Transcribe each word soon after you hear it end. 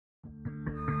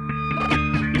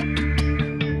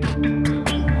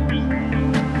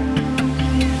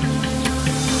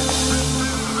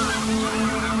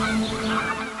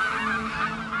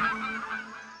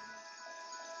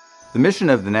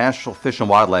mission of the National Fish and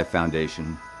Wildlife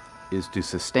Foundation is to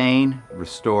sustain,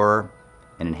 restore,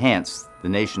 and enhance the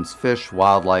nation's fish,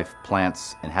 wildlife,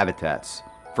 plants, and habitats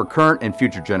for current and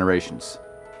future generations.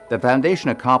 The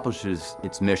foundation accomplishes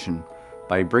its mission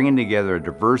by bringing together a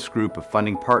diverse group of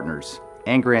funding partners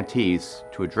and grantees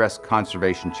to address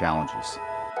conservation challenges.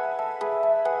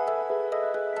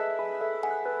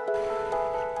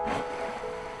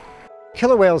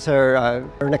 Killer whales are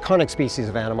an iconic species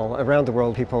of animal. Around the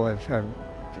world, people are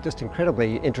just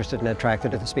incredibly interested and attracted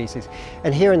to the species.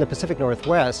 And here in the Pacific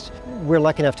Northwest, we're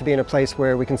lucky enough to be in a place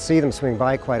where we can see them swing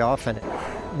by quite often.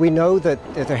 We know that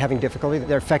they're having difficulty, that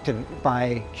they're affected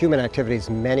by human activities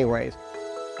in many ways.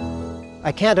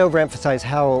 I can't overemphasize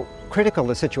how critical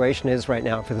the situation is right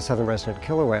now for the southern resident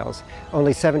killer whales.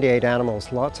 Only 78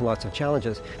 animals, lots and lots of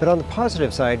challenges. But on the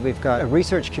positive side, we've got a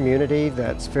research community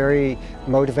that's very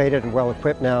motivated and well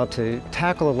equipped now to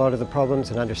tackle a lot of the problems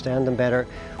and understand them better.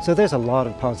 So there's a lot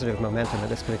of positive momentum at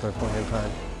this particular point in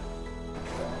time.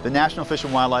 The National Fish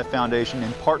and Wildlife Foundation,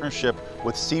 in partnership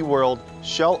with SeaWorld,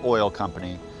 Shell Oil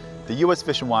Company, the U.S.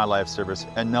 Fish and Wildlife Service,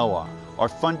 and NOAA, are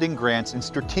funding grants in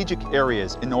strategic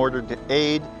areas in order to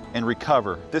aid and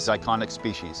recover this iconic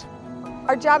species.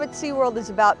 Our job at SeaWorld is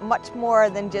about much more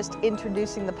than just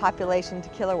introducing the population to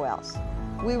killer whales.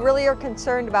 We really are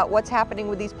concerned about what's happening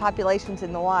with these populations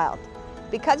in the wild.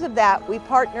 Because of that, we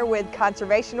partner with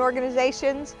conservation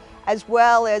organizations as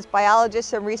well as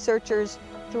biologists and researchers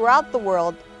throughout the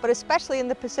world, but especially in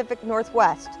the Pacific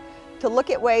Northwest, to look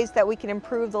at ways that we can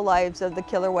improve the lives of the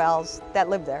killer whales that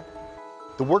live there.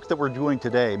 The work that we're doing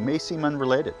today may seem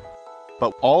unrelated,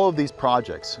 but all of these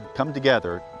projects come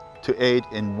together to aid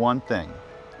in one thing: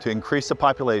 to increase the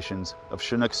populations of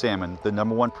Chinook salmon, the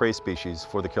 #1 prey species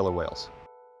for the killer whales.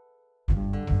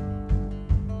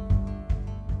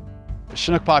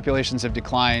 Chinook populations have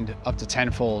declined up to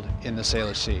tenfold in the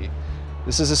Salish Sea.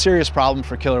 This is a serious problem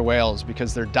for killer whales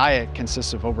because their diet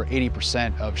consists of over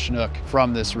 80% of Chinook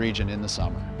from this region in the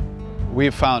summer.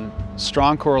 We've found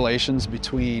strong correlations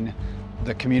between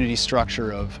the community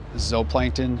structure of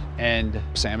zooplankton and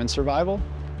salmon survival.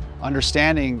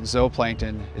 Understanding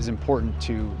zooplankton is important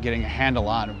to getting a handle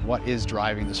on what is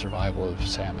driving the survival of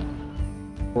salmon.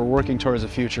 We're working towards a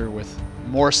future with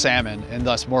more salmon and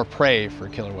thus more prey for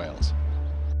killer whales.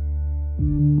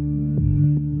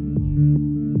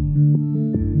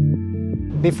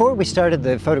 Before we started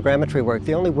the photogrammetry work,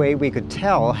 the only way we could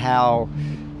tell how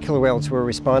killer whales were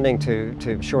responding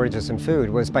to shortages in food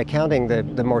was by counting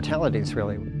the mortalities,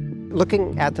 really.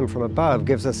 Looking at them from above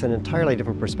gives us an entirely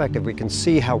different perspective. We can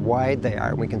see how wide they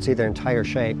are, we can see their entire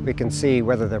shape, we can see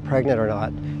whether they're pregnant or not,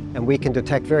 and we can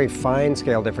detect very fine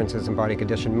scale differences in body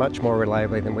condition much more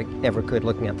reliably than we ever could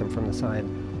looking at them from the side.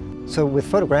 So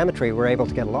with photogrammetry, we're able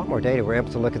to get a lot more data. We're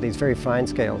able to look at these very fine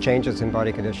scale changes in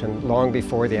body condition long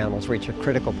before the animals reach a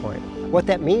critical point. What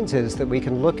that means is that we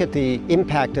can look at the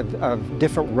impact of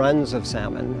different runs of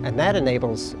salmon, and that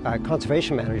enables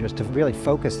conservation managers to really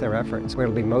focus their efforts where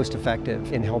it'll be most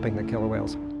effective in helping the killer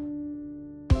whales.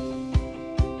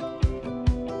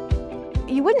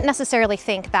 You wouldn't necessarily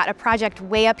think that a project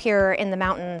way up here in the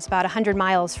mountains, about 100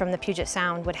 miles from the Puget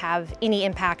Sound, would have any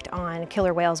impact on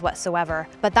killer whales whatsoever.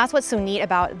 But that's what's so neat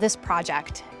about this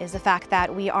project, is the fact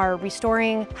that we are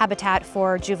restoring habitat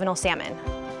for juvenile salmon.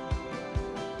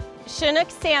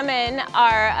 Chinook salmon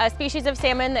are a species of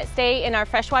salmon that stay in our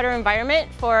freshwater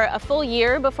environment for a full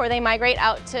year before they migrate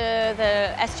out to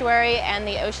the estuary and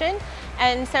the ocean.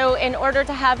 And so in order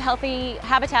to have healthy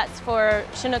habitats for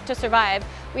Chinook to survive,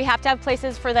 we have to have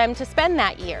places for them to spend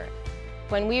that year.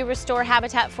 When we restore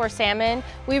habitat for salmon,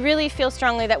 we really feel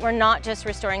strongly that we're not just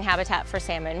restoring habitat for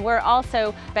salmon. We're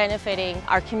also benefiting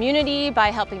our community by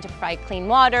helping to provide clean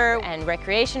water and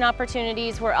recreation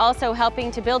opportunities. We're also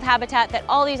helping to build habitat that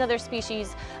all these other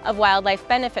species of wildlife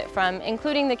benefit from,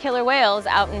 including the killer whales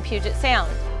out in Puget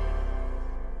Sound.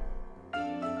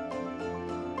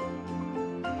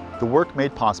 The work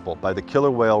made possible by the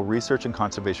Killer Whale Research and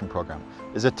Conservation Program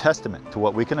is a testament to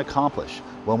what we can accomplish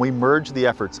when we merge the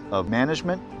efforts of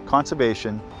management,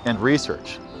 conservation, and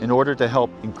research in order to help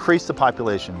increase the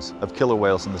populations of killer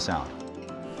whales in the Sound.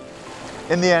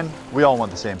 In the end, we all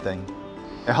want the same thing: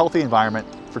 a healthy environment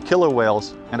for killer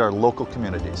whales and our local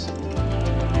communities.